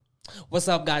What's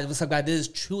up, guys? What's up, guys? This is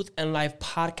Truth and Life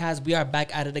Podcast. We are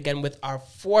back at it again with our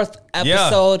 4th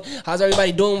episode. Yeah. How's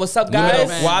everybody doing? What's up, guys?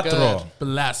 Cuatro.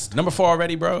 Blessed. Number 4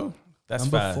 already, bro. That's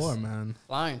Number fast. 4, man.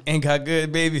 Flying. Ain't got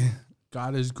good, baby.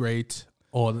 God is great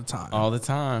all the time. All the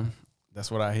time. That's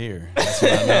what I hear. That's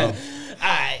what I know. All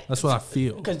right. That's what I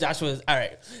feel. Because Joshua's all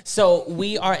right. So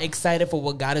we are excited for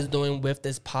what God is doing with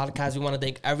this podcast. We want to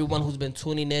thank everyone who's been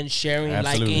tuning in, sharing,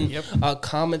 Absolutely. liking,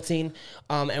 commenting.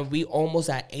 And we almost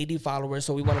at 80 followers.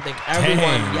 So we want to thank everyone.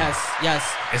 Dang.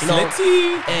 Yes. It's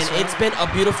litty. And That's it's been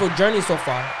a beautiful journey so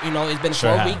far. It's been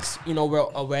Sure 4 has. weeks.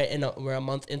 We're a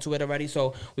month into it already.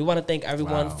 So we want to thank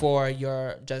everyone for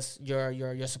your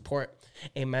support.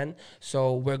 Amen.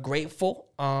 So we're grateful.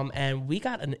 And we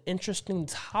got an interesting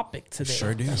topic today.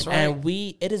 Sure do. That's right. And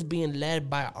it is being led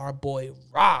by our boy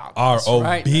Rob.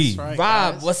 R.O.B. Rob,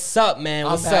 guys. what's up, man?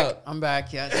 What's up? I'm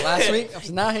back. Yeah, last week I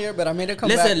was not here, but I made it come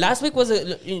Listen, back. last week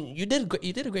you did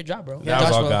a great job, bro. That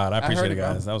was all Joshua. God. I appreciate heard it, it,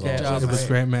 bro. guys. That was Yeah. all Good God. job. It was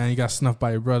great, man. You got snuffed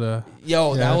by your brother.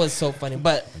 Yo, Yeah. that was so funny.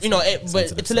 But to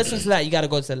listen to that, you got to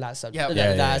go to the last subject,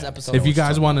 Yeah. the last Yeah. episode. If you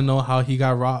guys want to know how he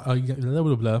got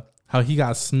how he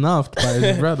got snuffed by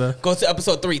his brother, go to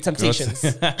episode 3, Temptations.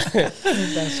 That's All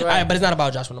right, right. but it's not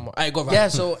about Joshua no more. All right, go Rob. Yeah,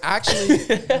 so actually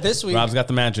this week, Rob's got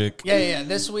the magic. yeah.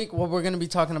 This week, what we're gonna be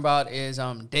talking about is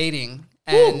dating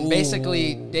and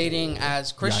basically dating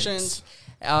as Christians.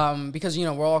 Because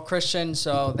we're all Christians,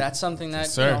 so that's something that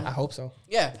sir. I hope so.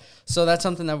 yeah. So that's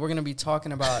something that we're gonna be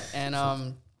talking about,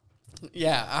 and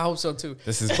yeah, I hope so too.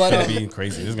 This is But, going to be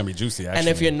crazy. This is going to be juicy, actually. And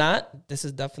if you're not, this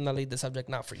is definitely the subject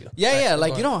not for you. Yeah, Right,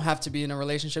 like go you ahead. don't have to be in a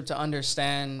relationship to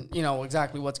understand,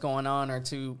 exactly what's going on or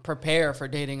to prepare for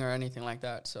dating or anything like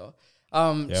that. So,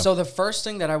 so the first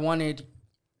thing that I wanted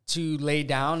to lay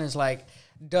down is like,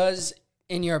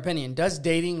 in your opinion, does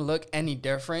dating look any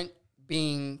different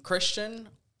being Christian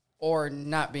or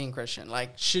not being Christian?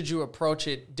 Like, should you approach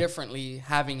it differently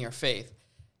having your faith?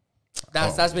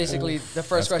 That's basically the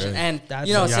first question. good. And That's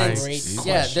you know, a since great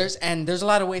yeah, question. there's a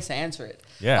lot of ways to answer it.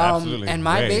 Yeah, absolutely. And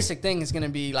my Great. basic thing is going to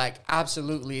be like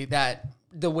absolutely that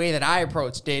the way that I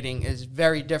approach dating is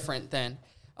very different than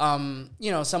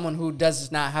someone who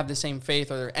does not have the same faith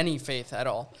or any faith at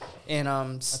all. And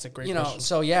That's a great question.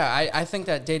 So yeah, I think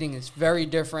that dating is very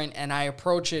different, and I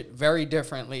approach it very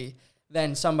differently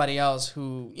than somebody else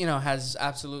who has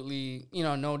absolutely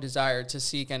no desire to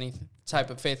seek any type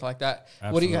of faith like that.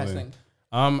 Absolutely. What do you guys think?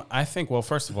 I think, well,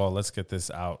 first of all, let's get this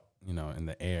out, in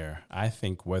the air. I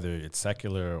think whether it's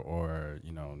secular or,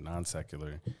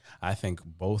 non-secular, I think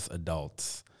both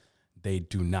adults, they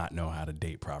do not know how to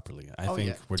date properly. I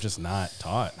think we're just not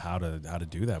taught how to do that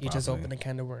You properly. just opened a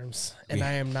can of worms, and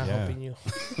I am not helping you.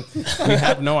 We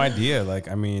have no idea. Like,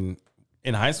 I mean,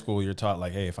 in high school, you're taught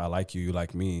like, hey, if I like you, you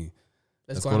like me.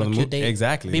 Let's go on a cute date.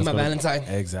 Exactly. Be Let's my go to- Valentine.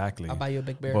 Exactly. I'll buy you a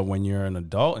big bear. But when you're an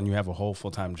adult and you have a whole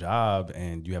full-time job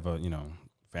and you have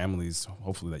families,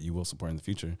 hopefully that you will support in the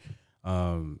future,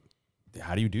 how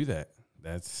do you do that?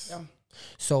 That's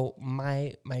So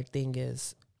my thing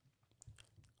is,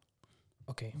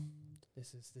 okay,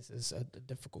 this is a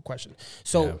difficult question.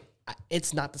 So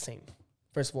it's not the same.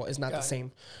 First of all, it's not the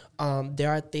same.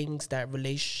 There are things that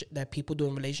that people do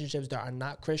in relationships that are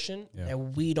not Christian that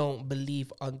we don't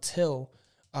believe until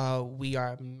we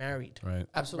are married. right.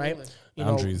 Absolutely. Right?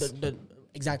 Boundaries.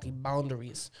 Exactly,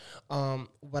 boundaries.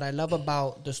 What I love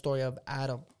about the story of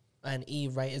Adam and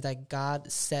Eve, right, is that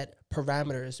God set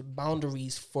parameters,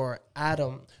 boundaries for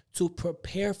Adam to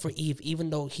prepare for Eve, even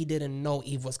though he didn't know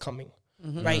Eve was coming.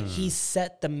 Right? He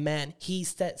set he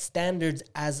set standards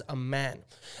as a man.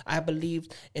 I believe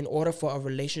in order for a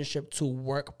relationship to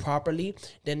work properly,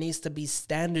 there needs to be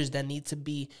standards there needs to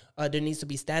be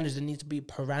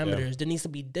parameters, there needs to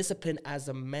be discipline as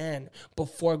a man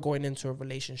before going into a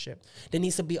relationship. There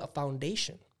needs to be a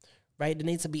foundation. Right? There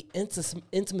needs to be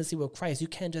intimacy with Christ. You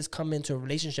can't just come into a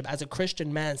relationship as a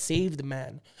Christian man, saved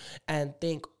man, and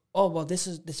think, oh, well, this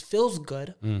feels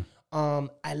good.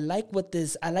 I like where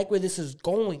this is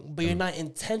going, but you're not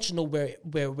intentional where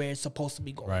it's supposed to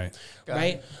be going.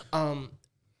 Right.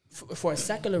 For a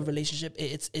secular relationship,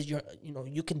 it's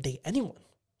you can date anyone.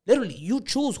 Literally, you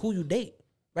choose who you date,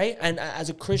 right? And as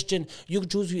a Christian, you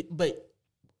choose, but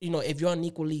if you're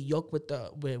unequally yoked with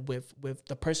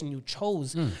the person you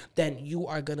chose, then you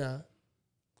are gonna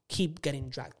keep getting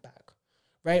dragged back,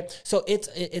 right? So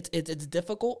it's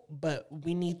difficult, but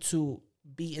we need to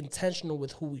be intentional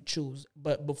with who we choose.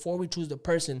 But before we choose the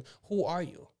person, who are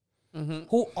you?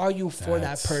 Who are you for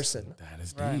that person? That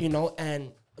is deep.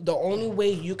 And the only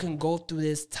way you can go through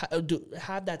this,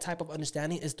 have that type of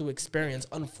understanding is through experience,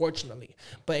 unfortunately.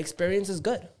 But experience is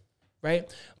good,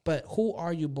 right? But who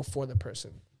are you before the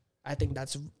person? I think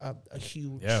that's a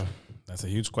huge That's a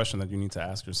huge question that you need to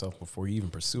ask yourself before you even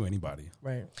pursue anybody.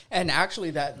 right. And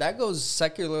actually, that goes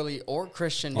secularly or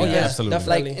Christian. Oh, yeah, absolutely.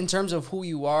 definitely. Like in terms of who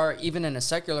you are, even in a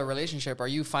secular relationship, are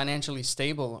you financially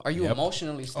stable? Are you Yep.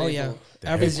 emotionally stable? Oh yeah,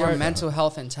 Is your part. mental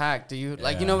health intact? Do you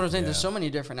like, you know what I'm saying? Yeah. There's so many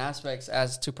different aspects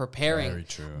as to preparing. Very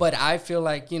true. But I feel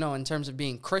like, you know, in terms of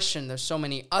being Christian, there's so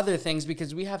many other things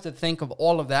because we have to think of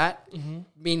all of that,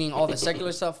 meaning all the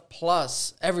secular stuff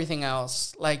plus everything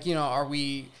else. Like, you know, are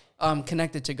we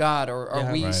connected to God, or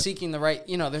are we Right. seeking the right?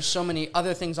 You know, there's so many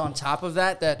other things on top of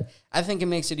that I think it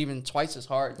makes it even twice as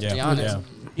hard. To be honest.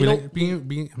 You know-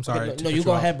 being I'm sorry. No, to no, cut you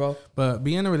go off. ahead, bro. But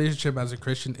being in a relationship as a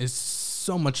Christian is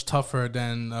so much tougher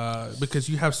than because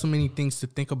you have so many things to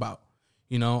think about.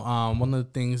 You know, one of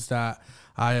the things that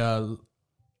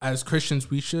as Christians,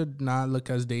 we should not look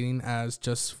as dating as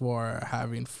just for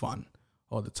having fun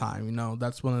all the time. You know,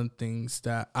 that's one of the things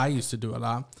that I used to do a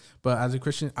lot. But as a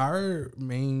Christian, our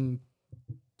main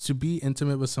to be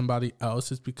intimate with somebody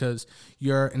else is because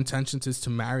your intentions is to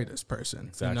marry this person.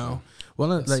 Exactly. You know,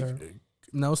 one of Yes, sir.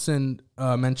 Nelson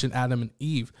mentioned Adam and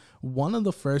Eve. One of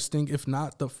the first thing, if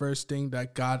not the first thing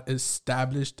that God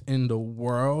established in the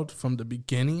world from the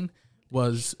beginning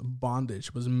was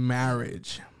bondage, was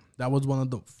marriage. That was one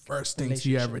of the first things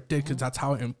he ever did because that's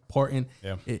how important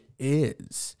it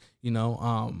is, you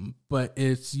know. But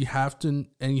you have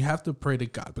to pray to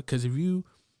God, because if you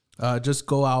just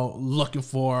go out looking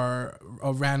for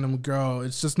a random girl,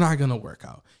 it's just not gonna work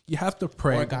out. You have to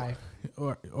pray. Or a guy.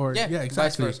 Or exactly.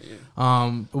 vice versa,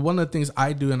 But one of the things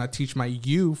I do and I teach my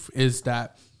youth is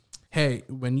that, hey,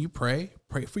 when you pray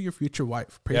for your future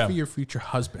wife, pray for your future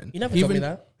husband. You never told me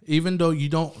that. Even though you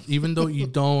don't,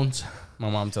 My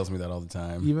mom tells me that all the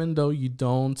time. even though you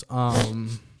don't,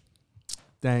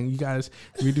 dang, you guys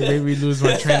really made me lose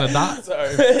my train of thought.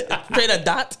 Train a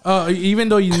dot. Even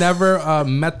though you never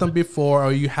met them before,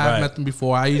 or you have Right. met them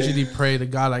before, I usually pray to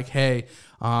God like, hey,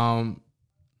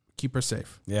 keep her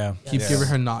safe. Yeah. Keep giving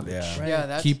her knowledge. Yeah. Right. Yeah,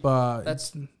 that's Keep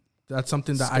that's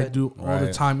something that It's I good. do all the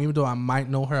Right. time. Even though I might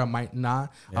know her, I might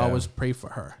not. I Yeah. always pray for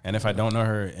her. And if I don't know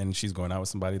her and she's going out with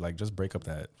somebody, like, just break up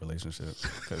that relationship.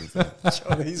 'Cause,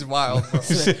 he's wild, bro.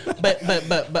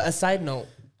 But a side note,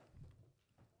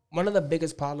 one of the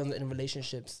biggest problems in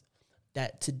relationships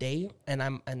that today, and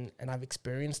I've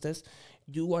experienced this,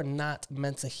 you are not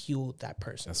meant to heal that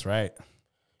person. that's right.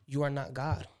 You are not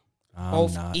God. I'm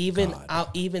Both not even God.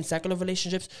 even secular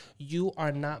relationships, you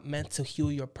are not meant to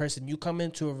heal your person. You come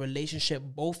into a relationship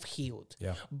both healed,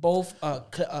 Yeah. both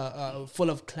full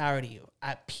of clarity,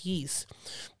 at peace.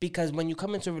 Because when you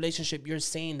come into a relationship, you're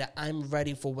saying that I'm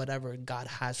ready for whatever God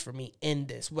has for me in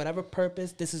this, whatever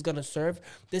purpose this is gonna serve.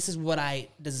 This is what I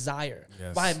desire.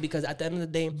 Yes. Why? Because at the end of the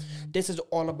day, this is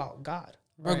all about God.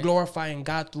 We're Right. glorifying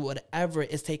God through whatever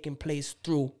is taking place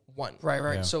through one. Right.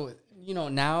 Yeah. So, you know,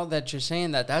 now that you're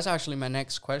saying that, that's actually my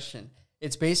next question.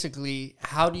 It's basically,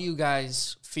 how do you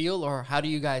guys feel, or how do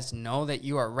you guys know that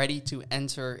you are ready to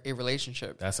enter a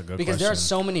relationship? That's a good because there are question.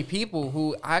 so many people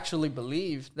who actually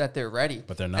believe that they're ready,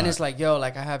 But they're not. And it's like, yo,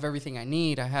 like I have everything I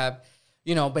need. I have,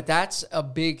 you know, but that's a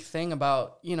big thing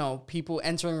about, you know, people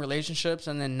entering relationships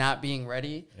and then not being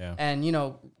ready. Yeah. And, you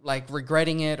know, like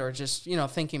regretting it, or just, you know,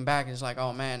 thinking back is like,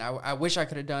 oh man, I wish I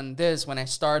could have done this when I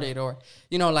started. Or,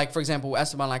 you know, like for example,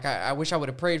 Esteban, like I wish I would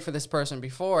have prayed for this person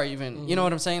before I even, you know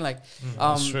what I'm saying? Like,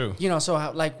 That's true. You know, so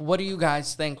how, like, what do you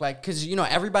guys think? Like, cause you know,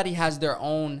 everybody has their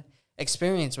own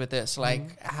experience with this,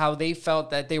 like how they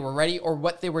felt that they were ready, or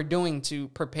what they were doing to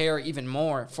prepare even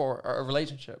more for a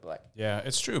relationship. Like, Yeah,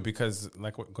 it's true, because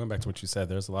like going back to what you said,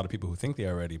 there's a lot of people who think they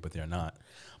are ready, but they're not.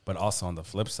 But also on the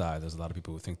flip side, there's a lot of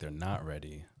people who think they're not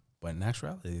ready, but in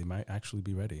actuality, they might actually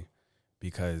be ready,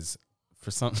 because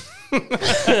for some,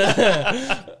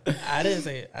 I didn't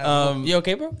say it. You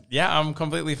okay, bro? yeah, I'm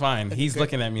completely fine. He's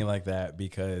looking at me like that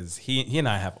because he and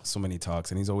I have so many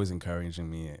talks, and he's always encouraging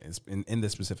me in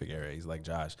this specific area. He's like,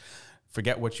 Josh,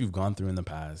 forget what you've gone through in the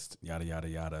past, yada yada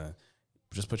yada.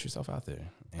 Just put yourself out there.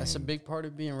 that's a And big part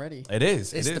of being ready. It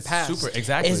is. It's it the is past. super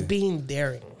exactly. It's being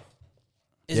daring.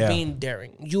 It's Yeah. being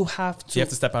daring. You have to. You have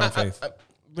to step out in faith.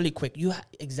 Really quick.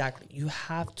 Exactly. You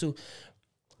have to.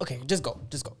 Okay, just go.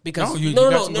 Because No, you no.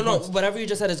 got some good points. Whatever you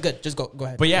just said is good. Just go. Go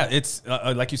ahead. But yeah, it's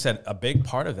like you said, a big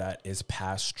part of that is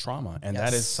past trauma, and that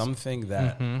is Yes. something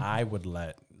that I would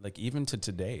let, like even to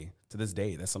this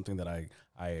day, that's something that I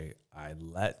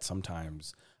let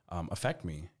sometimes affect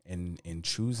me in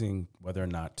choosing whether or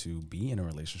not to be in a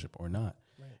relationship or not.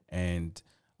 Right. And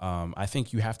I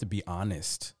think you have to be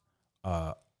honest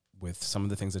with some of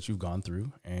the things that you've gone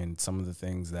through, and some of the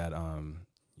things that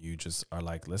You just are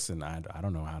like, listen, I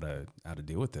don't know how to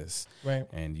deal with this. Right.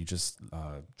 And you just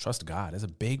trust God. There's a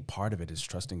big part of it is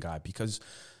trusting God, because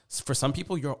for some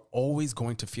people, you're always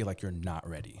going to feel like you're not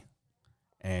ready.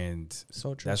 And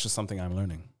So true. that's just something I'm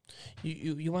learning.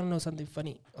 You want to know something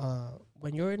funny?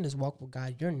 When you're in this walk with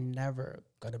God, you're never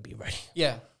going to be ready.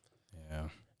 Yeah. Yeah.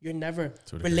 You're never.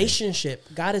 To a degree. Relationship.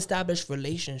 God established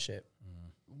relationship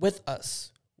with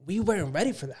us. We weren't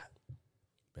ready for that.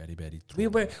 Betty.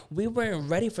 We weren't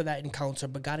ready for that encounter,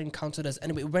 but God encountered us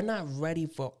anyway. We're not ready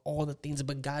for all the things,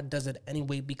 but God does it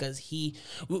anyway, because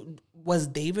was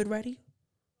David ready?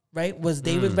 Right? Was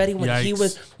David ready when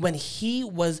he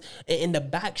was in the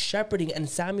back shepherding and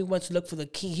Samuel went to look for the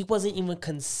king? He wasn't even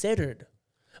considered,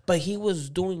 but he was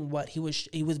doing what he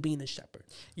was being the shepherd.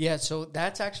 Yeah, so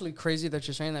that's actually crazy that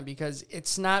you're saying that, because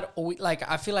it's not always, like,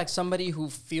 I feel like somebody who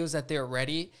feels that they're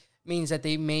ready means that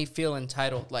they may feel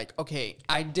entitled. Like, okay,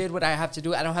 I did what I have to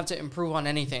do. I don't have to improve on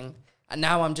anything. And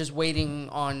now I'm just waiting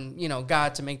on,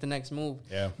 God to make the next move.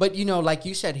 Yeah. But, like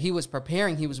you said, he was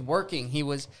preparing, he was working, he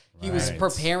was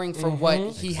preparing for what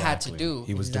he had to do.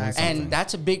 He was doing something. And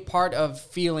that's a big part of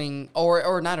feeling,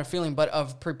 or not a feeling, but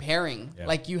of preparing. Yeah.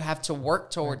 Like, you have to work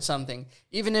towards something.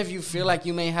 Even if you feel like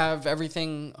you may have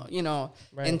everything,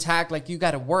 intact, like, you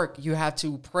got to work. You have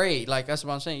to pray. Like, that's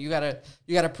what I'm saying. You got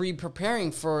to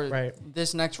preparing for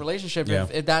this next relationship, Yeah.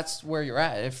 if that's where you're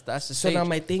at, if that's the So stage. now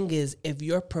my thing is, if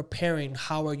you're preparing,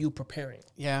 how are you preparing?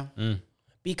 Yeah.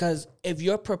 Because if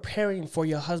you're preparing for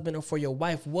your husband or for your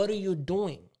wife, what are you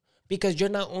doing? Because you're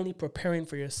not only preparing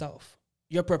for yourself,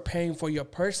 you're preparing for your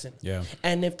person. Yeah.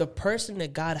 And if the person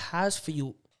that God has for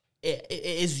you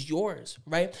is yours,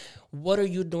 right? What are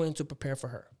you doing to prepare for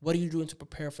her? What are you doing to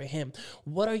prepare for him?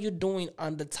 What are you doing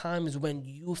on the times when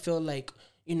you feel like,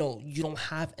 you don't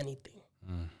have anything?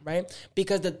 Right?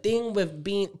 Because the thing with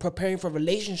preparing for a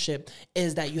relationship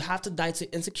is that you have to die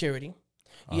to insecurity.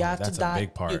 You have that's to die. a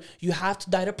big part. You have to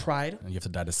die to pride. And you have to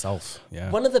die to self.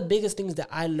 Yeah. One of the biggest things that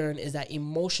I learned is that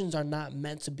emotions are not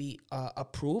meant to be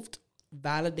approved,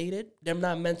 validated. They're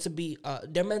not meant to be.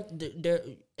 They're.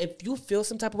 If you feel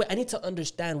some type of way, I need to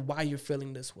understand why you're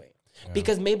feeling this way,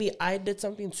 because maybe I did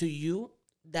something to you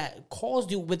that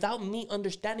caused you without me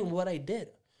understanding what I did.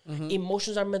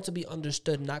 Emotions are meant to be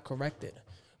understood, not corrected,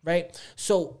 right?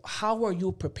 So how are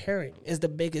you preparing is the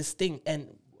biggest thing. And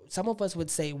some of us would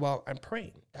say, well, I'm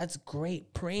praying. That's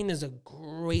great. Praying is a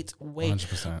great way.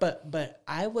 100%. But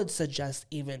I would suggest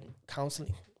even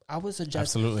counseling. I would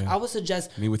suggest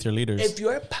meet with your leaders. If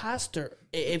you're a pastor,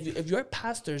 if your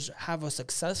pastors have a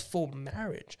successful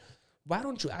marriage, why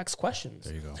don't you ask questions?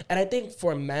 There you go. And I think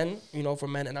for men,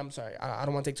 and I'm sorry, I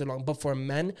don't want to take too long, but for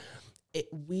men,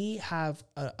 we have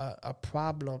a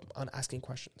problem on asking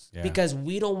questions because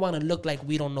we don't want to look like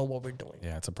we don't know what we're doing.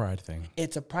 Yeah, it's a pride thing.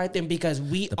 It's a pride thing because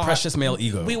the precious male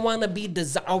ego. We want to be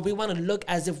we want to look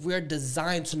as if we're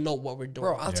designed to know what we're doing.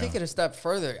 Bro, I'll take it a step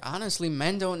further. Honestly,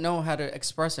 men don't know how to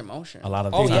express emotion. A lot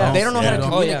of Oh, times. yeah. They don't know how to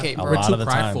communicate, A bro. lot of the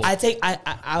time. prideful.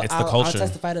 It's the culture. I'll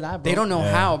testify to that, bro. They don't know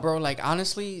how, bro. Like,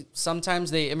 honestly, sometimes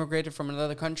they immigrated from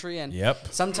another country, and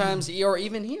sometimes, or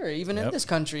even here, even in this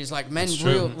country, it's like men,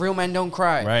 real men don't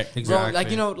cry. Right. Bro, Exactly.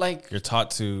 like you're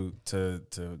taught to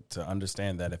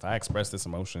understand that if I express this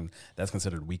emotion, that's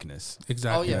considered weakness.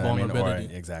 Exactly. Oh, yeah.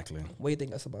 Vulnerability. Exactly. What do you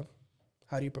think, Esteban?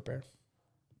 How do you prepare?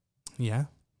 Yeah.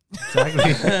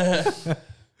 Exactly.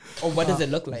 Or what does it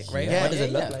look like, right? Yeah, What does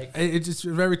it look yeah. like? It's just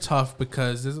very tough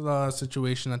because there's a lot of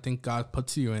situation I think God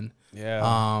puts you in. Yeah.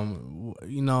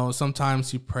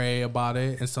 Sometimes you pray about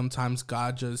it, and sometimes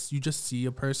you just see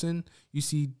a person, you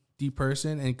see the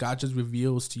person, and God just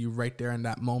reveals to you right there in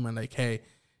that moment, like, hey,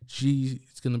 she's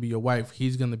gonna be your wife,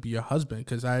 he's gonna be your husband.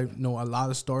 Because I know a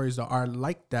lot of stories that are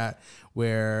like that,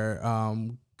 where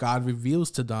God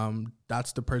reveals to them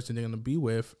that's the person they're gonna be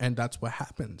with, and that's what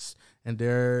happens, and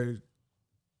they're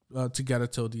together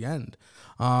till the end.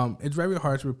 It's very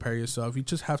hard to prepare yourself. You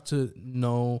just have to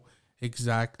know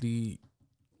exactly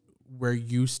where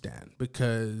you stand,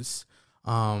 because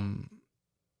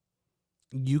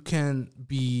you can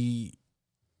be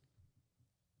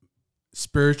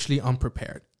spiritually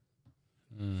unprepared.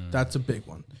 That's a big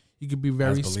one. You could be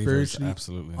very spiritually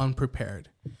absolutely unprepared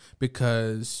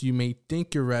because you may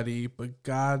think you're ready, but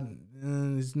God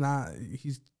is not.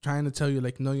 He's trying to tell you,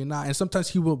 like, no, you're not. And sometimes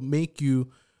he will make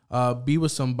you be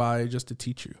with somebody just to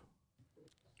teach you.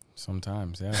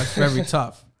 Sometimes, yeah. That's very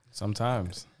tough.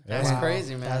 Sometimes. Yeah. that's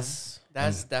crazy, man. That's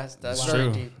It's very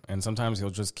true. deep. And sometimes he'll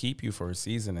just keep you for a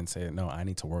season and say, no, I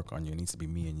need to work on you. It needs to be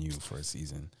me and you for a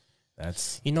season.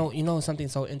 That's Something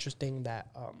so interesting that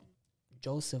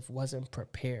Joseph wasn't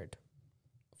prepared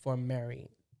for Mary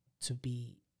to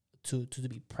be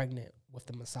pregnant with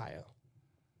the Messiah.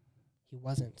 He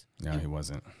wasn't. No, he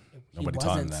wasn't. He Nobody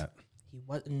taught him wasn't.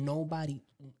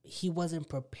 that. He wasn't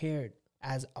prepared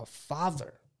as a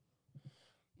father.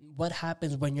 What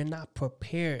happens when you're not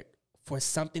prepared for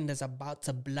something that's about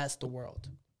to bless the world?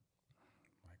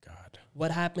 My God.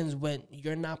 What happens when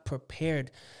you're not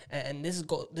prepared? And this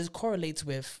correlates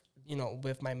with,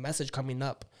 with my message coming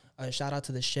up. Shout out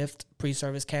to the Shift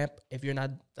pre-service camp. If you're not,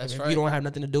 if you don't have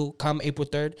nothing to do, come April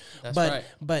 3rd.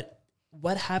 But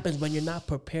what happens when you're not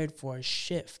prepared for a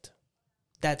shift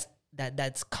that's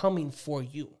coming for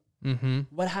you? Mm-hmm.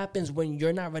 What happens when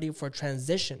you're not ready for a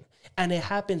transition? And it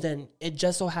happens, and it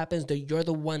just so happens that you're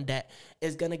the one that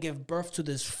is going to give birth to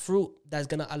this fruit that's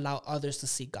going to allow others to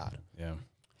see God. Yeah.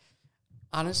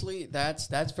 Honestly, that's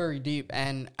very deep.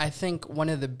 And I think one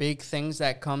of the big things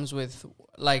that comes with,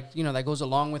 that goes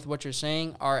along with what you're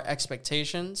saying are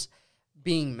expectations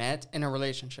being met in a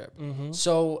relationship. Mm-hmm.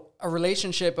 So a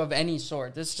relationship of any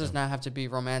sort, this does not have to be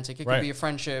romantic. It could be a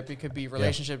friendship. It could be a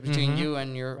relationship between you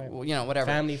and your, whatever.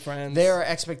 Family, friends. There are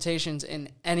expectations in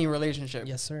any relationship.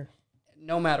 Yes, sir.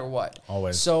 No matter what.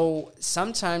 Always. So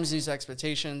sometimes these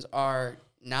expectations are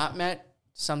not met.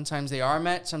 Sometimes they are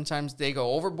met. Sometimes they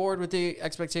go overboard with the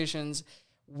expectations.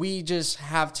 We just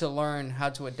have to learn how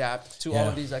to adapt to all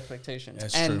of these expectations.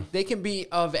 That's and true. they can be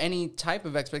of any type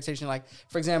of expectation. Like,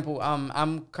 for example,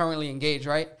 I'm currently engaged,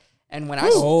 right? And when I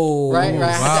had to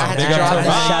drop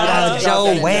that. Shout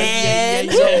out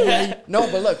Joanne.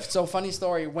 No, but look, so funny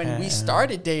story. When we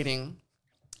started dating,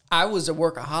 I was a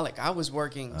workaholic. I was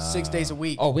working 6 days a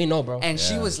week. Oh, we know, bro. And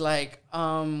she was like,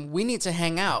 we need to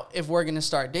hang out if we're going to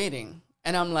start dating.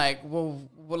 And I'm like, well,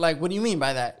 what do you mean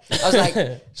by that? I was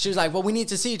like, she was like, well, we need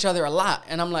to see each other a lot.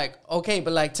 And I'm like, okay,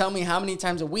 but tell me how many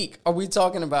times a week are we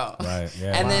talking about? Right,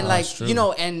 yeah. And then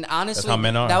and honestly, That's how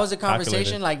men are, that was a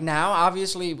conversation. calculated. Like now,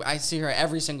 obviously, I see her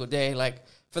every single day,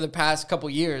 for the past couple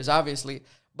years, obviously.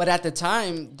 But at the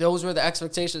time, those were the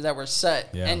expectations that were set.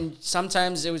 Yeah. And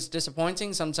sometimes it was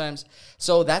disappointing, sometimes.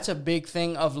 So that's a big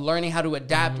thing of learning how to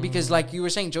adapt. Because like you were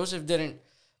saying, Joseph didn't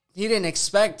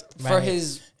expect for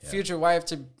his future wife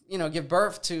to, give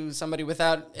birth to somebody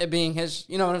without it being his,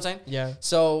 you know what I'm saying? Yeah.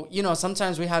 So,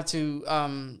 sometimes we have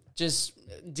to just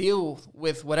deal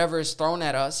with whatever is thrown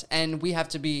at us, and we have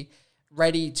to be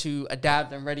ready to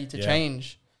adapt and ready to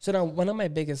change. So now one of my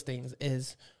biggest things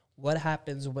is what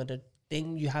happens when the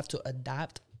thing you have to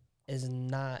adapt is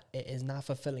not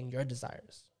fulfilling your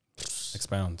desires.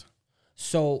 Expound.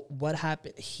 So what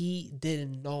happened? He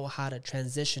didn't know how to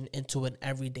transition into an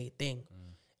everyday thing.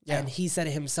 Yeah. And he said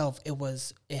it himself.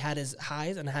 It had its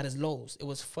highs and it had its lows. It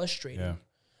was frustrating,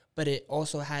 but it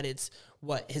also had his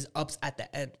ups at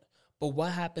the end. But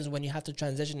what happens when you have to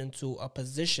transition into a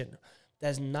position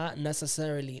that's not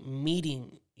necessarily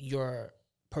meeting your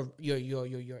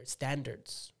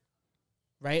standards,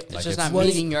 right? It's just not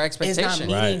meeting your expectations. It's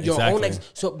not meeting your own.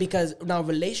 So because now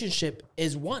relationship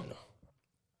is one.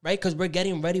 Right? Because we're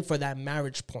getting ready for that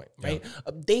marriage point, right?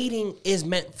 Dating is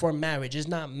meant for marriage. It's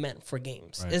not meant for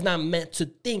games. Right. It's not meant to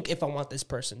think if I want this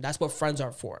person. That's what friends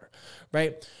are for,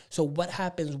 right? So what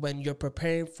happens when you're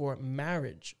preparing for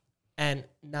marriage and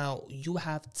now you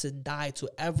have to die to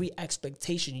every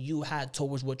expectation you had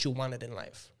towards what you wanted in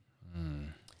life?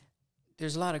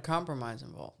 There's a lot of compromise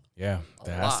involved. Yeah,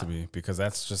 there has to be, because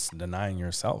that's just denying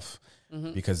yourself.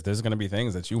 Mm-hmm. Because there's going to be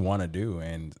things that you want to do,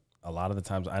 and a lot of the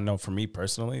times, I know for me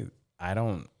personally,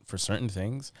 for certain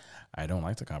things, I don't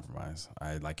like to compromise.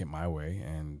 I like it my way.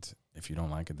 And if you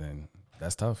don't like it, then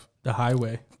that's tough. The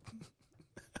highway.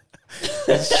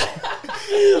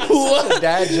 What? A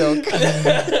dad joke.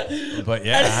 But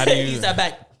yeah, how do you... He's that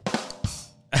back.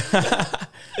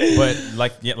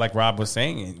 But like Rob was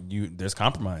saying, there's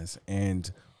compromise.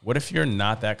 And what if you're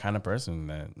not that kind of person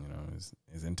that,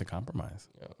 is into compromise?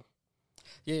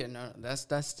 Yeah, no,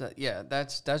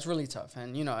 that's really tough.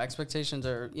 And, expectations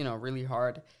are, really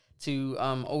hard to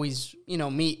always,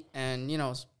 meet. And,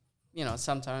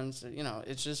 sometimes,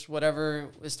 it's just whatever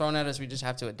is thrown at us, we just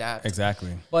have to adapt.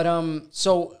 Exactly. But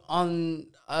so on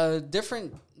a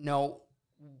different note,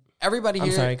 everybody here...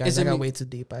 I'm sorry, guys, I got way too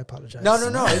deep. I apologize. No,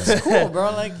 it's cool,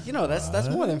 bro. That's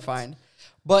more than fine.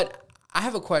 But I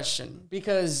have a question,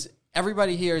 because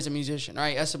everybody here is a musician,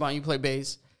 right? Esteban, you play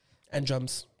bass. And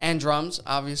drums. And drums,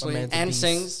 obviously. And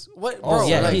sings. What, bro? Oh,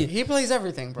 yeah, he plays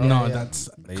everything, bro. No, that's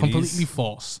completely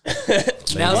false.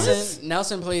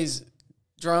 Nelson plays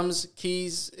drums,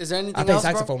 keys. Is there anything else,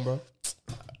 I play saxophone, bro.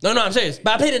 No, I'm serious.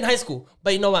 But I played it in high school.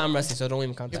 But you know what? I'm rusty, so don't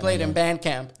even count that. You played in band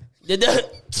camp.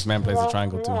 This man plays the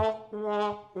triangle, too.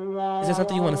 Is there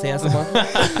something you want to say,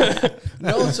 Esteban?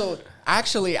 No, so...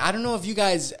 Actually, I don't know if you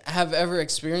guys have ever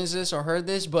experienced this or heard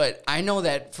this, but I know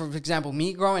that, for example,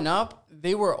 me growing up,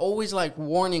 they were always like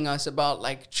warning us about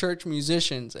like church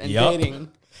musicians and Yup. dating.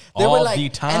 They All were like, the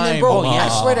time. and then bro, Oh, I yeah.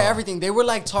 swear to everything, they were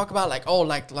like talk about like, oh,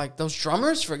 like those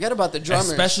drummers. Forget about the drummers,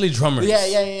 Especially drummers.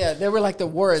 Yeah. They were like the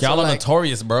worst. Y'all So, are like,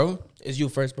 notorious, bro. It's you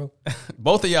first, bro.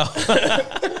 Both of y'all.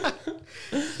 that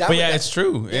But was- yeah, it's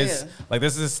true. Yeah, It's yeah. like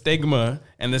this is a stigma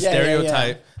and the Yeah, yeah,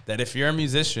 stereotype that if you're a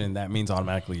musician, that means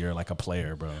automatically you're like a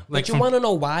player, bro. But you want to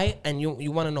know why, and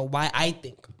you want to know why I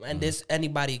think, and this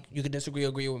anybody you can disagree or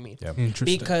agree with me, Yep. Interesting.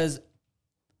 because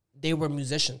they were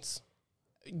musicians.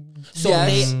 So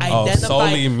Yes. they Oh, identify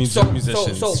solely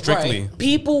musicians, strictly. right.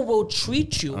 People will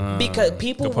treat you because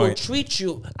people good will point. treat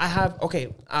you.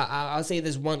 I'll say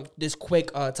this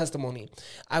quick testimony.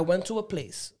 I went to a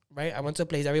place, right? I went to a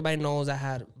place. Everybody knows I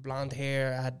had blonde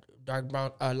hair. I had dark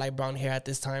brown, light brown hair at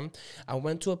this time. I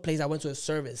went to a place. I went to a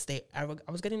service. I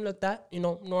was getting looked at,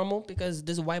 normal, because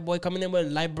this white boy coming in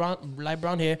with light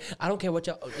brown hair. I don't care what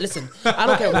y'all listen. I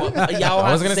don't care what y'all. I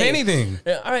have wasn't to gonna say anything.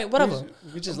 All right, whatever.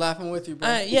 we just laughing with you,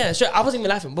 bro. Yeah, sure. I wasn't even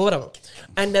laughing, but whatever.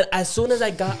 And then as soon as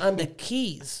I got on the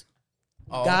keys,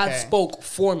 Oh, God okay. spoke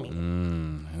for me.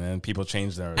 And then people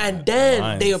change their And then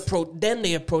minds. they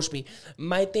approached me.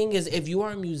 My thing is, if you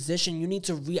are a musician, you need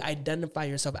to re-identify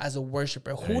yourself as a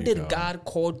worshiper. Who you did go. God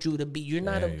called you to be? You're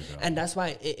not There a, you go. and that's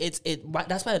why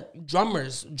that's why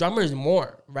drummers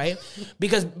more, right?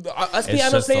 Because us It's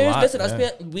piano just a players, lot, listen,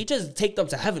 yeah. we just take them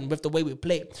to heaven with the way we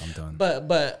play. I'm done.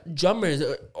 But drummers,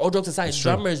 all jokes aside,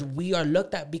 drummers, we are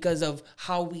looked at because of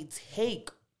how we take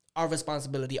our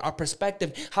responsibility, our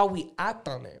perspective, how we act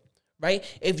on it. Right?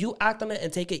 If you act on it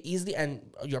and take it easily and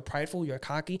you're prideful, you're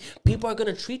cocky, people are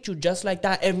gonna treat you just like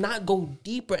that, if not go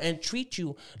deeper and treat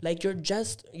you like you're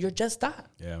just that.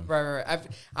 Yeah. Right.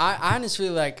 I honestly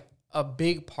feel like a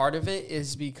big part of it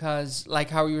is because, like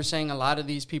how you were saying, a lot of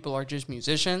these people are just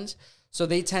musicians, so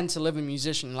they tend to live a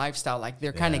musician lifestyle. Like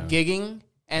they're kind of gigging,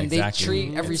 and Exactly. they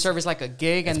treat every service like a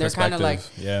gig, and It's they're kind of like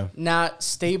perspective. not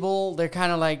stable. They're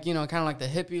kind of like kind of like the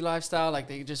hippie lifestyle. Like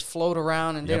they just float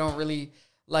around and they Yep. don't really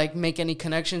like make any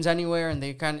connections anywhere, and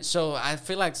they kind of, so I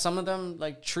feel like some of them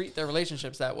like treat their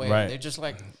relationships that way. Right. They're just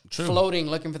like True. floating,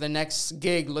 looking for the next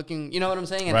gig, looking, you know what I'm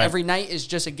saying? And Right. every night is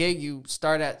just a gig. You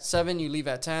start at 7, you leave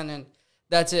at 10, and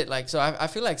that's it. Like, so I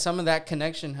feel like some of that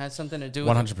connection has something to do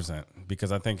with 100%,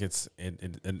 because I think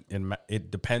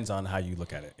it depends on how you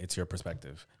look at it. It's your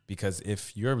perspective, because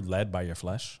if you're led by your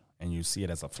flesh and you see it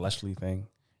as a fleshly thing,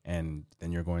 and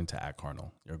then you're going to act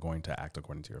carnal, you're going to act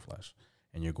according to your flesh,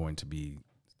 and you're going to be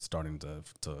starting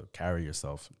to carry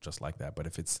yourself just like that. But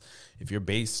if you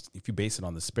base it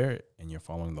on the Spirit and you're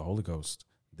following the Holy Ghost,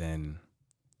 then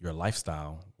your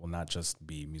lifestyle will not just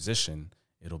be musician,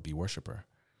 it'll be worshiper.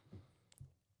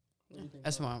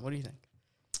 Esteban, what do you think?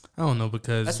 I don't know,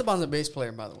 because Esteban's a bass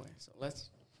player, by the way. So let's.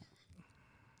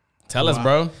 Tell us,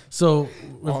 bro. so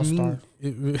with me, All-star.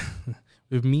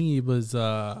 with me, it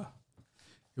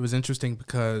was interesting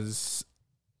because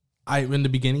in the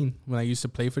beginning, when I used to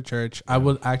play for church, I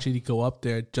would actually go up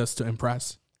there just to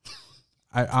impress.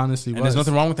 I honestly And was. there's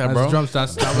nothing wrong with that, As bro. Drums,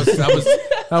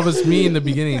 that was me in the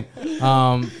beginning.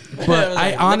 But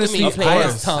I honestly, me play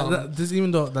his tongue. this,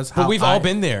 even though that's how But we've all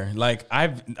been there. Like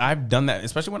I've done that,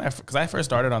 especially because I first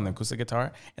started on the acoustic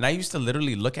guitar, and I used to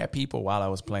literally look at people while I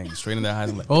was playing, straight in their eyes.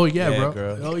 And like, Oh yeah, bro.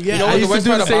 girl. Oh yeah. You know I what the used to worst do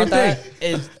part the same about that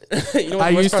thing. is? You know what I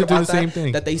the worst used part to do about the same that?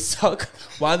 thing. That they suck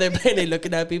while they're playing. They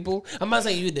looking at people. I'm not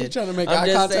saying you did. trying to make I'm eye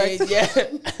just contact? saying,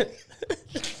 yeah.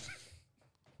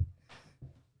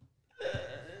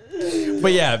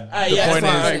 But yeah, the yeah, point that's fine. is,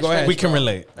 Alright, go ahead. we can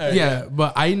relate. Yeah,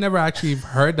 but I never actually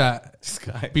heard that This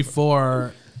guy.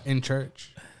 before in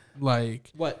church. Like,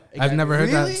 What? I've never heard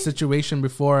Really? that situation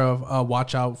before of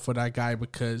watch out for that guy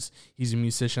because he's a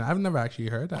musician. I've never actually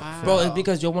heard that. Wow. Bro, it's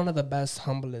because you're one of the best,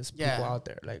 humblest Yeah. people out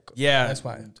there. Like, Yeah, that's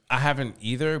why. I haven't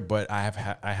either, but I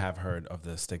have heard of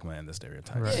the stigma and the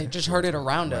stereotypes. Yeah, just heard it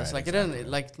around us. Right, Like, it doesn't,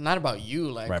 like, not about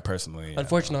you. Like, Right, personally. Yeah.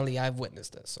 Unfortunately, I've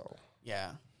witnessed this. So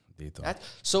yeah. Dito.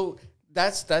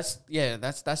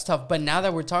 That's tough. But now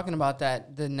that we're talking about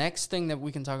that, the next thing that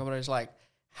we can talk about is like,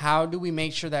 how do we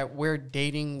make sure that we're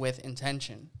dating with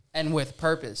intention and with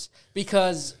purpose?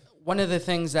 Because one of the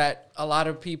things that a lot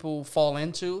of people fall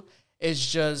into is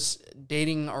just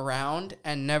dating around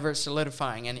and never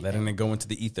solidifying anything. Letting it go into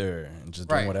the ether and just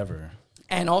doing Right. whatever.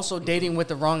 And also dating with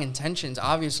the wrong intentions,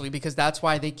 obviously, because that's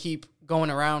why they keep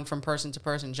going around from person to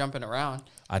person, jumping around.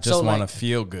 I just So, want to like,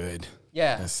 feel good.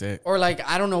 Yeah. That's it. Or like,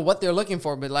 I don't know what they're looking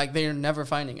for, but like they're never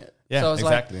finding it. Yeah, so it's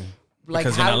exactly. Like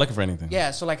Because you're how- not looking for anything.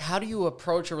 Yeah. So like, how do you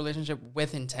approach a relationship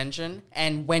with intention?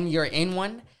 And when you're in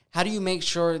one, how do you make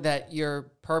sure that you're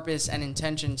purpose and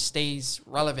intention stays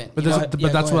relevant. But,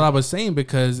 that's what I was saying,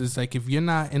 because it's like if you're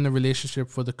not in a relationship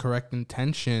for the correct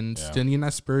intentions, then you're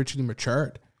not spiritually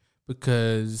matured.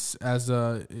 Because as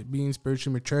being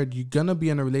spiritually matured, you're gonna be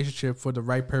in a relationship for the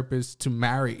right purpose, to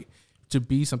marry, to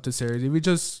be something serious. If you're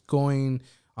just going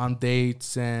on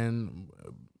dates and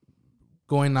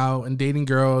going out and dating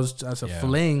girls as a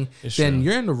fling, then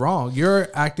you're in the wrong. You're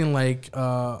acting like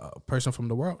a person from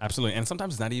the world. Absolutely. And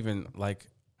sometimes it's not even like,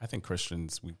 I think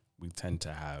Christians, we tend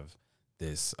to have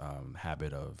this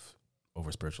habit of over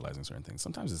spiritualizing certain things.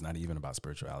 Sometimes it's not even about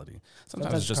spirituality.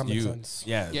 Sometimes it's just you.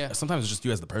 Yeah. Sometimes it's just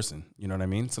you as the person. You know what I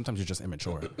mean? Sometimes you're just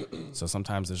immature. So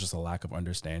sometimes there's just a lack of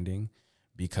understanding,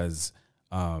 because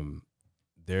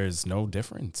there's no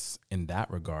difference in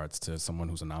that regards to someone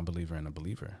who's a non-believer and a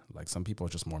believer. Like, some people are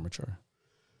just more mature.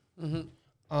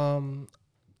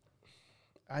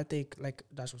 I think, like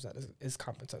Joshua said, is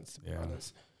competence, to be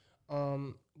honest.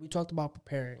 We talked about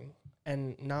preparing,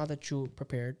 and now that you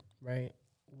prepared, right?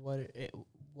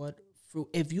 What fruit?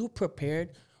 If you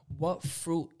prepared, what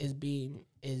fruit is being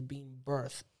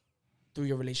birthed through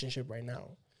your relationship right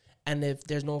now? And if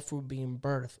there's no fruit being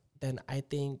birthed, then I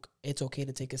think it's okay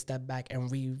to take a step back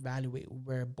and reevaluate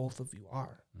where both of you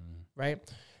are, right?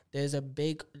 There's a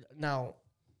big, now,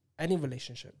 any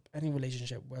relationship,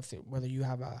 whether you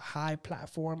have a high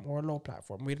platform or a low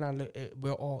platform,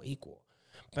 we're all equal.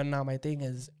 But now my thing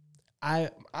is, I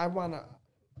wanna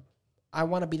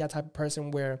be that type of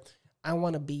person where I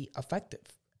wanna be effective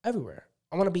everywhere.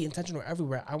 I wanna be intentional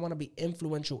everywhere. I wanna be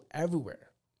influential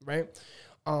everywhere, right?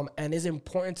 And it's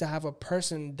important to have a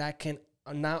person that can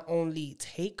not only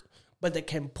take, but that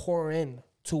can pour in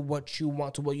to what you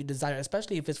want, to what you desire,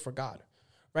 especially if it's for God,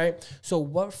 right? So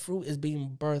what fruit is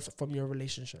being birthed from your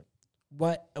relationship?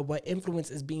 What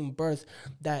influence is being birthed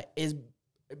that is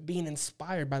being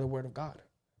inspired by the word of God,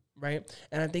 right?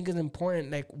 And I think it's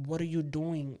important, like, what are you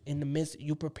doing in the midst?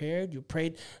 You prepared, you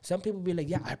prayed. Some people be like,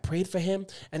 yeah, I prayed for him,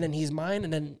 and then he's mine,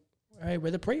 and then, all right,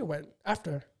 where the prayer went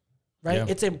after, right? Yeah.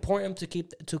 It's important to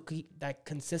keep that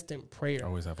consistent prayer.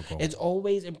 Always have a goal. It's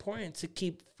always important to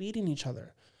keep feeding each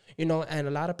other, you know. And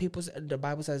a lot of people, the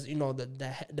Bible says, you know,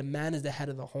 the man is the head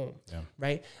of the home,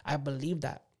 right? I believe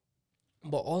that,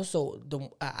 but also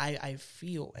I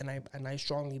feel and I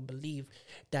strongly believe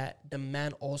that the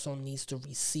man also needs to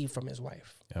receive from his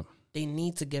wife. Yep. They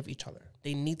need to give each other.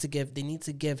 They need to give the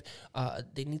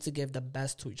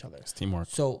best to each other. It's teamwork.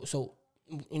 So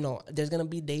you know, there's gonna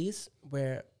be days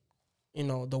where, you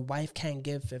know, the wife can't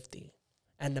give 50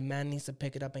 and the man needs to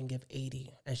pick it up and give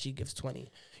 80 and she gives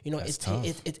 20. You know, it's tough.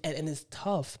 It's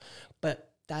tough,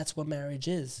 but that's what marriage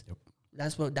is. Yep.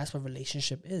 That's what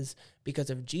relationship is. Because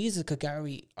if Jesus could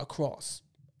carry a cross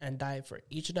and die for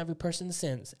each and every person's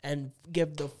sins and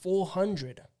give the full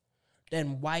 100,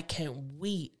 then why can't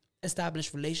we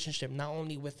establish relationship not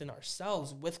only within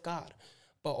ourselves, with God,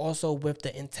 but also with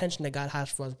the intention that God has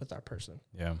for us with our person?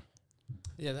 Yeah.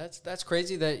 Yeah, that's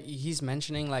crazy that he's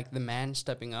mentioning, like, the man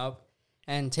stepping up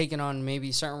and taking on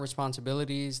maybe certain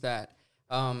responsibilities that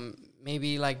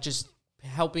maybe, like, just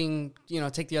helping, you know,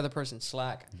 take the other person's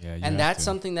slack. Yeah, and that's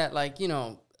something that, like, you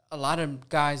know, a lot of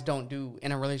guys don't do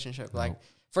in a relationship. Like,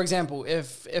 for example,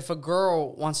 if a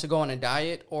girl wants to go on a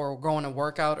diet or go on a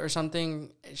workout or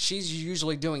something, she's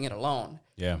usually doing it alone.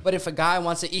 Yeah. But if a guy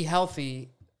wants to eat healthy,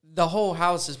 the whole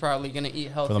house is probably going to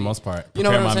eat healthy. For the most part. You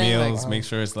know what I'm saying? Meals, like, make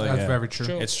sure it's like... That's very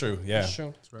true. It's true, yeah. It's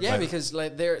true. Yeah, because,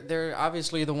 like, they're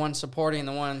obviously the ones supporting,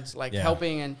 the ones, like,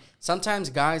 helping. And sometimes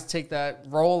guys take that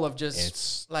role of just,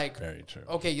 it's like... very true.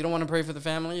 Okay, you don't want to pray for the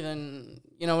family? Then,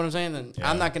 you know what I'm saying? Then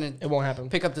I'm not going to... It won't happen.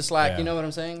 Pick up the slack, you know what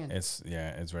I'm saying? It's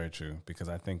very true. Because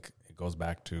I think it goes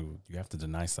back to, you have to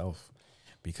deny self.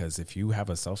 Because if you have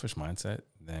a selfish mindset,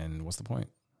 then what's the point?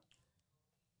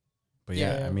 But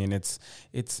I mean, it's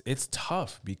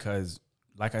tough because,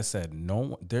 like I said,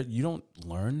 you don't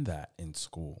learn that in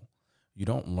school. You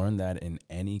don't learn that in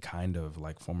any kind of,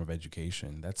 like, form of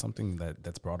education. That's something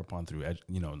that's brought upon through,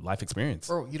 life experience.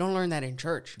 Bro, you don't learn that in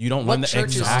church. You don't learn that.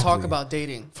 Churches talk about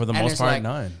dating. For the most part, like,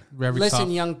 none.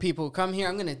 Listen, young people, come here.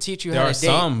 I'm going to teach you how to date.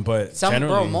 There are some, but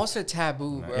bro, most are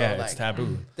taboo, bro. Yeah, like, it's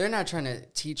taboo. They're not trying to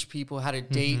teach people how to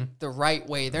date the right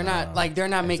way. They're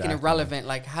not making it relevant.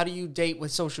 Like, how do you date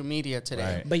with social media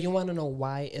today? Right. But you want to know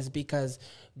why? It's because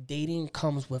dating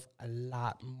comes with a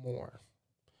lot more.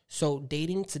 So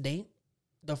dating today,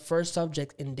 the first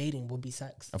subject in dating will be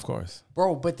sex. Of course.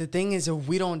 Bro, but the thing is, if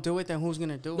we don't do it, then who's going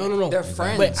to do it? No. They're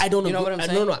friends. But I don't know. You know what I'm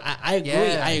saying? No, I agree.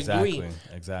 Yeah, I agree.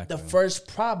 Exactly. The first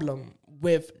problem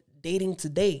with dating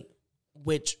today,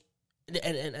 which,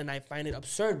 and I find it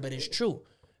absurd, but it's true.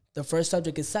 The first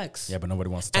subject is sex. Yeah, but nobody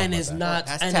wants to talk And about it's that. not.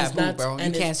 That's and taboo, it's not, bro. You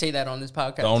and can't say that on this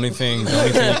podcast. The only thing you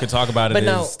can talk about it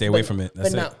is stay away from it.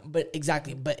 That's it. But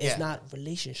exactly. But it's Yeah. not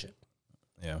relationship.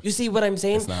 Yeah. You see what I'm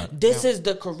saying? It's not. This is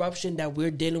the corruption that we're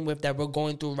dealing with, that we're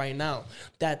going through right now.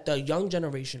 That the young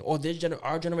generation, or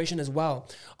our generation as well,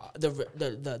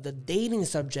 the dating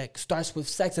subject starts with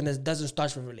sex, and it doesn't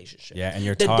start with relationship. Yeah, and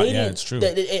you're The taught. dating, Yeah, it's true.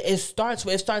 It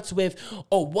starts with,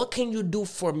 oh, what can you do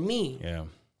for me? Yeah.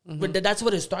 But that's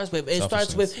what it starts with. It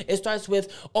starts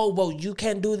with, oh, well, you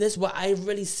can't do this. Well, I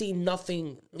really see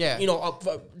nothing. Yeah.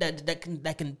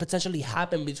 That can potentially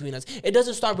happen between us. It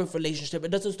doesn't start with relationship. It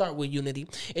doesn't start with unity.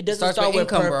 It doesn't starts start with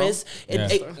with income, purpose. bro.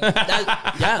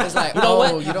 It's like, you know oh,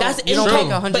 what? you don't- That's you don't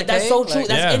income. make 100K? But that's so true. Like-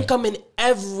 That's Yeah. income in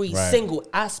every Right. single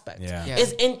aspect. Yeah. Yeah.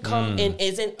 It's income and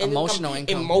is Emotional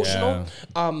income. emotional,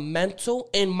 mental,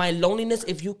 and my loneliness.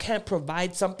 If you can't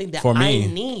provide something that For me, I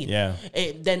need, yeah.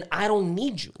 then I don't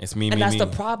need you. It's me, and me, that's me. the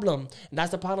problem.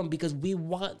 That's the problem, because we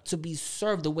want to be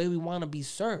served the way we want to be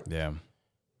served. Yeah.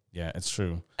 Yeah, it's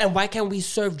true. And why can't we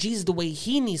serve Jesus the way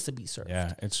he needs to be served?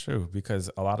 Yeah, it's true, because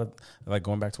a lot of, like,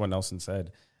 going back to what Nelson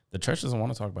said, the church doesn't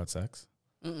want to talk about sex.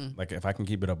 Like, if I can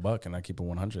keep it a buck and I keep it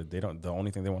 100, they don't. The only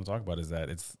thing they want to talk about is that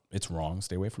it's wrong.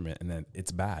 Stay away from it, and then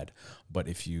it's bad. But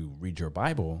if you read your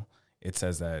Bible, it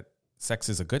says that sex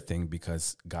is a good thing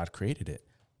because God created it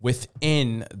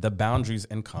within the boundaries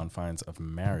and confines of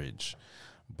marriage.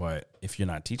 But if you're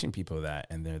not teaching people that,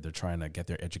 and they're trying to get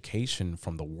their education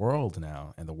from the world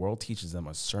now, and the world teaches them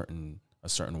a certain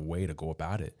way to go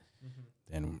about it,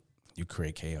 then you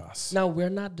create chaos. Now, we're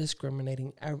not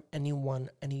discriminating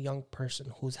any young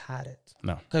person who's had it.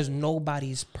 No. Because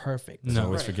nobody's perfect. There's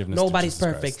always forgiveness. to Nobody's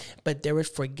Jesus perfect, Christ. but there is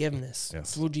forgiveness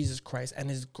Yes. through Jesus Christ, and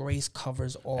his grace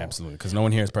covers all. Absolutely, because no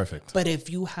one here is perfect. But if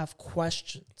you have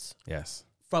questions Yes.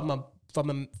 from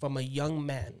a young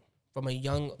man, from a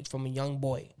young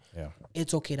boy, Yeah.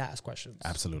 it's okay to ask questions.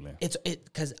 Absolutely.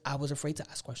 Because I was afraid to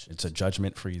ask questions. It's a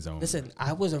judgment-free zone. Listen,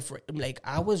 I was afraid. Like,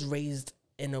 I was raised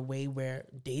in a way where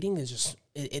dating is just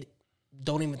it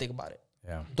don't even think about it.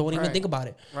 Yeah. Don't even Right. think about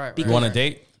it. Right. You Because- want to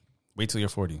date? Wait till you're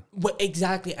 40. Well,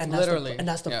 exactly, and that's Literally,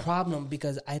 the yeah. problem,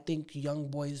 because I think young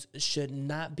boys should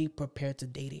not be prepared to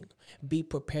dating. Be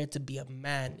prepared to be a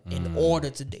man in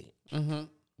order to date.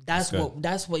 That's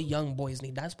what young boys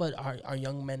need. That's what our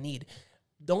young men need.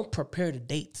 Don't prepare to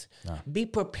date. Be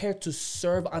prepared to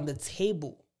serve on the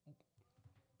table.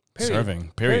 Period.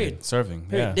 Serving. Period. Serving.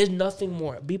 Period. Yeah. There's nothing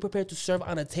more. Be prepared to serve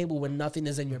on a table when nothing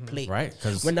is in your plate. Right.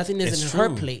 Because When nothing is in her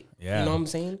plate. Yeah. You know what I'm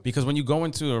saying? Because when you go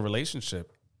into a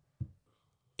relationship,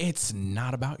 it's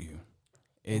not about you.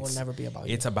 It will never be about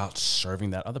you. It's about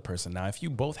serving that other person. Now, if you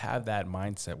both have that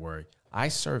mindset where I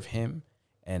serve him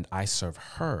and I serve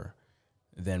her,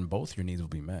 then both your needs will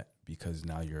be met, because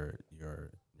now your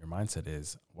mindset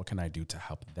is, what can I do to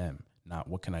help them, not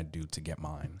what can I do to get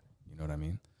mine. You know what I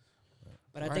mean?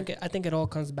 But I think it all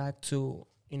comes back to,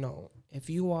 if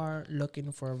you are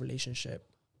looking for a relationship,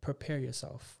 prepare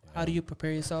yourself. How do you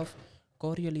prepare yourself?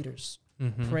 Go to your leaders.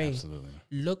 Pray. Absolutely.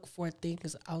 Look for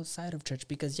things outside of church,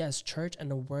 because yes, church and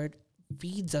the word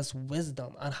feeds us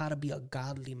wisdom on how to be a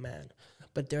godly man.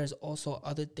 But there's also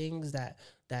other things that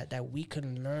we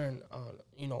can learn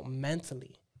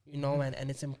mentally, and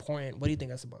it's important. What do you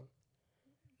think, Esteban?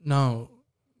 No,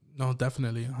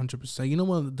 definitely 100%. You know,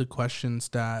 one of the questions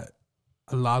that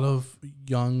a lot of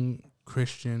young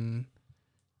Christian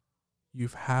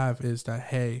youth have is that,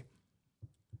 hey,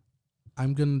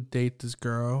 I'm going to date this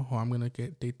girl, or I'm going to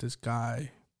date this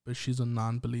guy, but she's a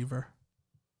non-believer.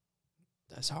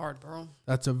 That's hard, bro.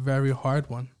 That's a very hard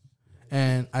one.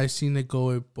 And I've seen it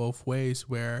go both ways,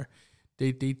 where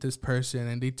they date this person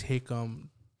and they take them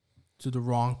to the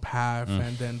wrong path,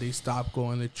 and then they stop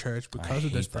going to church because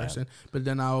of this hate that. person. But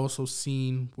then I also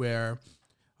seen where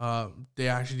they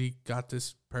actually got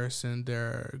this person,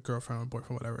 their girlfriend or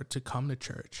boyfriend, whatever, to come to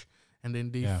church, and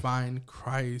then they find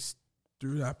Christ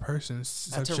through that person.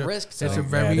 That's a risk. It's a though.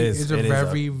 very, Yeah, it is. it's a It is a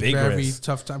very, big very risk.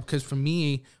 tough time. Because for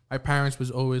me, my parents was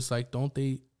always like, "Don't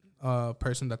date a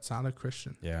person that's not a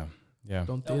Christian. Yeah. Yeah.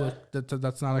 Don't date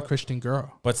that's not a Christian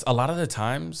girl." But a lot of the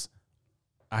times,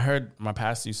 I heard my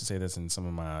pastor used to say this in some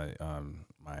of my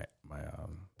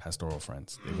pastoral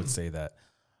friends. They would say that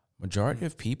majority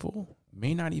of people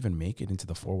may not even make it into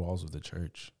the four walls of the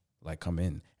church, like come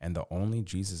in, and the only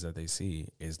Jesus that they see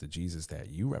is the Jesus that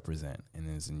you represent and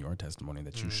is in your testimony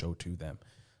that you show to them.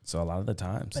 So a lot of the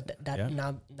times, But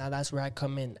now that's where I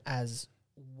come in as,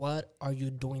 what are you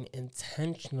doing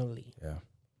intentionally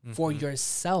for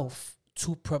yourself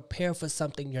to prepare for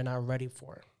something you're not ready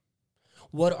for?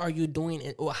 What are you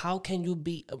doing? Or how can you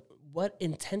be? What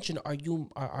intention are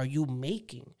you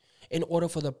making in order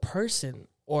for the person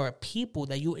or people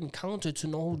that you encounter to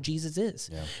know who Jesus is.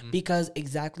 Yeah. Because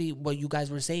exactly what you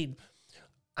guys were saying,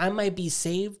 I might be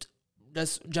saved,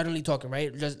 just generally talking,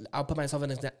 right? Just I'll put myself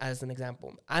in as an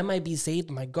example. I might be saved,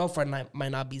 my girlfriend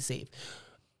might not be saved.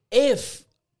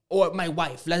 Or my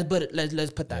wife, let's put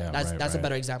that. Yeah, That's a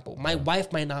better example. My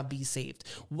wife might not be saved.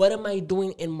 What am I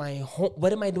doing in my home?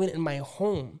 What am I doing in my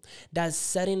home that's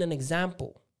setting an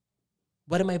example?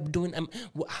 What am I doing?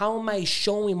 How am I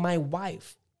showing my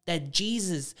wife that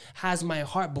Jesus has my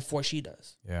heart before she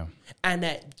does? Yeah. And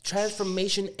that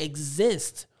transformation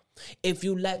exists if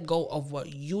you let go of what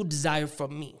you desire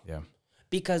from me. Yeah.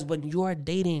 Because when you are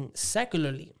dating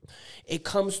secularly, it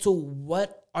comes to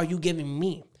what are you giving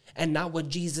me and not what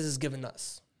Jesus is giving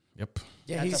us. Yep.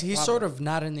 Yeah, That's a he's problem. sort of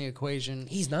not in the equation.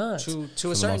 He's not. to For a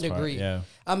the certain most part, degree. yeah.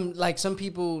 Like some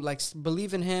people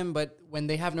believe in him, but when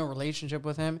they have no relationship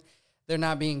with him, they're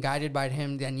not being guided by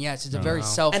him. Then yes, it's a very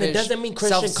selfish. And it doesn't mean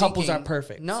Christian couples self-seeking- are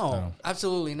perfect. No,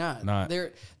 absolutely not. Not.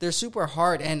 They're super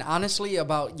hard. And honestly,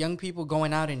 about young people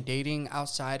going out and dating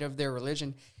outside of their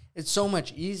religion, it's so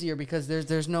much easier because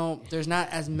there's not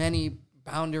as many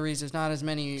boundaries. There's not as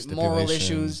many moral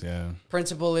issues, Stipulations,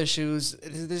 principle issues.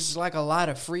 There's like a lot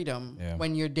of freedom Yeah.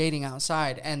 when you're dating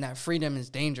outside, and that freedom is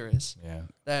dangerous. Yeah.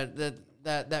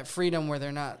 That freedom where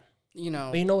they're not, But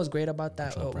you know what's great about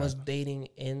that? What's up, Was Brad?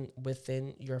 dating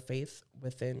within your faith,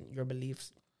 within your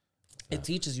beliefs. It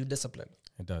teaches you discipline.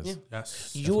 It does. Yeah.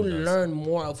 Yes. You Definitely does. learn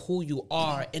more of who you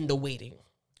are in the waiting.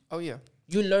 Oh yeah.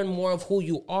 You learn more of who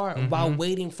you are while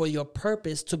waiting for your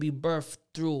purpose to be birthed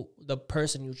through the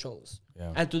person you chose.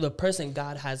 Yeah. And through the person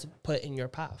God has put in your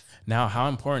path. Now, how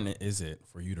important is it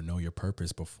for you to know your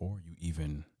purpose before you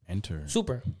even enter?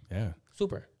 Super. Yeah.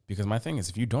 Super. Because my thing is,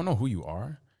 if you don't know who you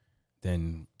are,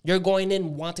 then You're going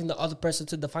in wanting the other person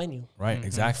to define you right,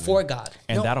 exactly. for God.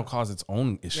 And No. that'll cause its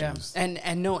own Yeah, issues. and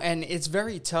it's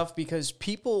very tough because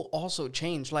people also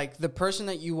change. Like the person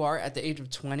that you are at the age of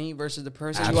 20 versus the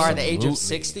person you are at the age of Absolutely.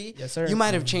 60. Yes, sir. You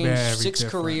might have changed Very 6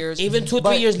 different. careers, Even 2 or but-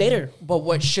 3 years later. But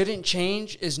what shouldn't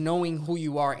change is knowing who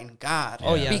you are in God.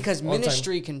 Oh, yeah. because All the time.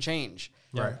 ministry can change.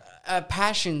 Right.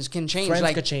 Passions can change. Friends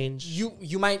like could change.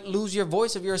 You might lose your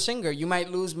voice if you're a singer. You might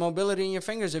lose mobility in your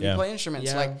fingers if Yeah. you play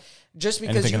instruments. Yeah. Like just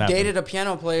because Anything you can happen. dated a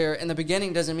piano player in the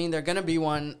beginning doesn't mean they're gonna be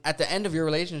one at the end of your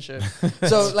relationship.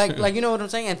 So like you know what I'm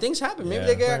saying? And things happen. Maybe Yeah.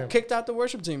 they get Right. kicked out the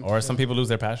worship team. Or some people lose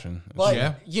their passion. But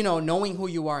Yeah. knowing who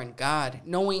you are in God,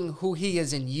 knowing who He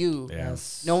is in you, Yeah.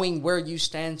 Yes. knowing where you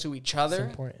stand to each other,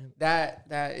 important. that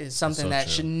is something so that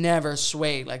true. should never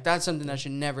sway. Like that's something that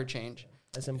should never change.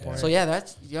 That's important. So yeah,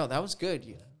 that was good.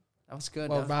 That was good.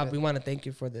 Well, That was Rob, good. we want to thank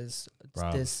you for this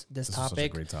Rob, this was such a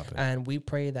topic. great topic. And we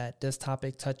pray that this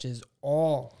topic touches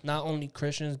all, not only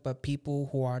Christians, but people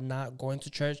who are not going to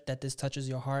church, that this touches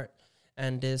your heart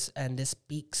and this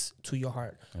speaks to your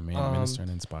heart. I mean, minister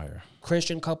and inspire.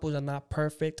 Christian couples are not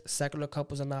perfect. Secular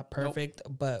couples are not perfect,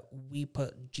 but we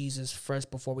put Jesus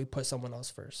first before we put someone else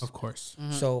first. Of course.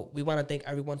 So we want to thank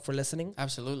everyone for listening.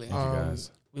 Absolutely. Thank you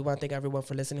guys. We want to thank everyone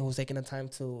for listening who's taking the time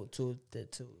to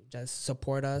just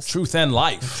support us. Truth and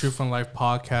life. Truth and Life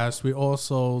podcast. We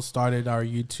also started our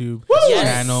YouTube Yes.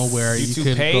 channel where YouTube you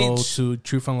can go page. to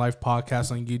Truth and Life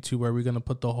podcast on YouTube, where we're gonna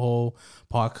put the whole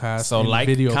podcast. So in like,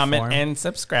 video comment, form. and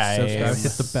subscribe. Subscribe,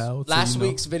 hit the bell. so Last you know.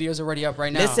 week's video is already up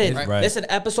right now. Listen, Right. listen.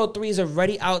 Episode 3 is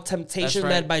already out. Temptation That's right.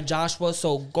 led by Joshua.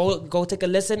 So go take a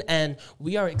listen, and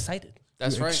we are excited.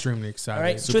 That's We're right. extremely excited. All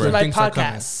right, Super Truth and Life things are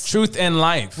coming. podcast. Truth and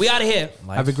life. We out of here.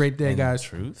 Life Have a great day, and guys.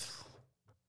 Truth.